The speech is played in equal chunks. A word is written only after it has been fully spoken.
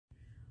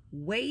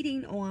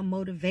Waiting on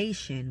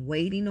motivation,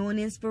 waiting on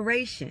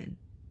inspiration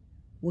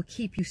will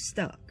keep you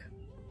stuck.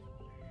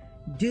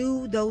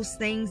 Do those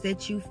things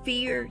that you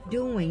fear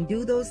doing.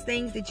 Do those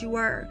things that you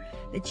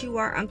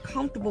are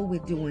uncomfortable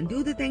with doing.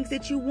 Do the things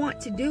that you want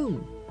to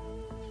do.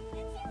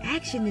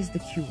 Action is the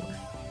cure.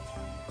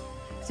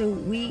 So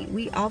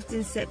we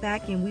often sit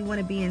back and we want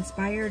to be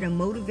inspired and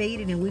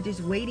motivated, and we're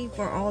just waiting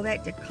for all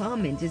that to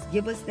come and just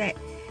give us that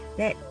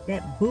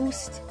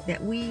boost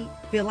that we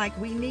feel like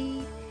we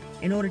need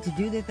in order to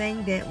do the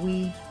thing that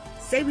we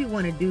say we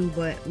want to do,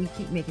 but we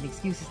keep making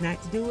excuses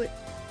not to do it.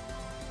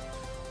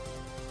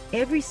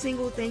 Every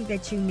single thing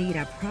that you need,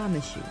 I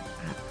promise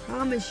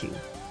you,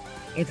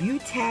 if you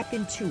tap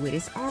into it,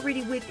 it's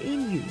already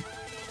within you.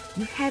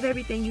 You have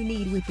everything you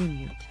need within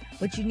you,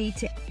 but you need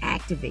to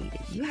activate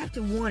it. You have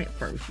to want it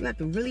first. You have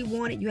to really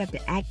want it. You have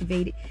to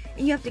activate it,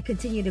 and you have to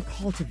continue to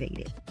cultivate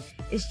it.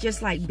 It's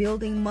just like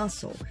building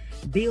muscle,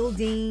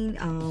 building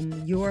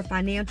your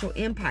financial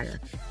empire.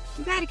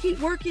 You got to keep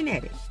working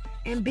at it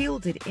and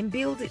build it and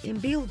build it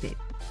and build it.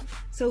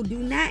 So do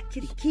not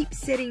keep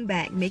sitting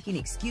back, making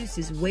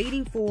excuses,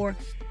 waiting for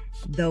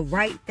the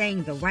right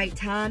thing, the right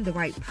time, the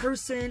right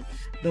person,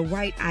 the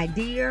right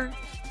idea.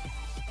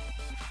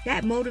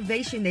 That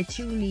motivation that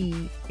you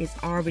need is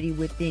already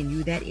within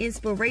you. That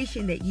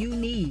inspiration that you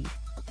need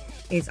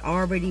is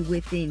already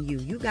within you.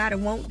 You got to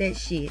want that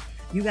shit.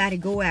 You got to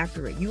go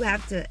after it. You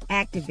have to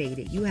activate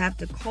it. You have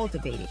to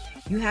cultivate it.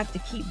 You have to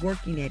keep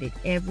working at it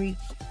every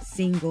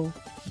single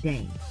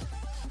day.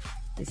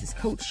 This is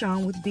Coach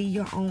Shawn with Be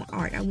Your Own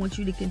Art. I want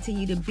you to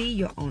continue to be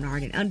your own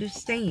art and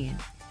understand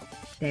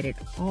that it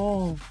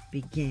all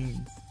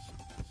begins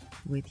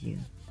with you.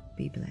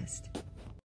 Be blessed.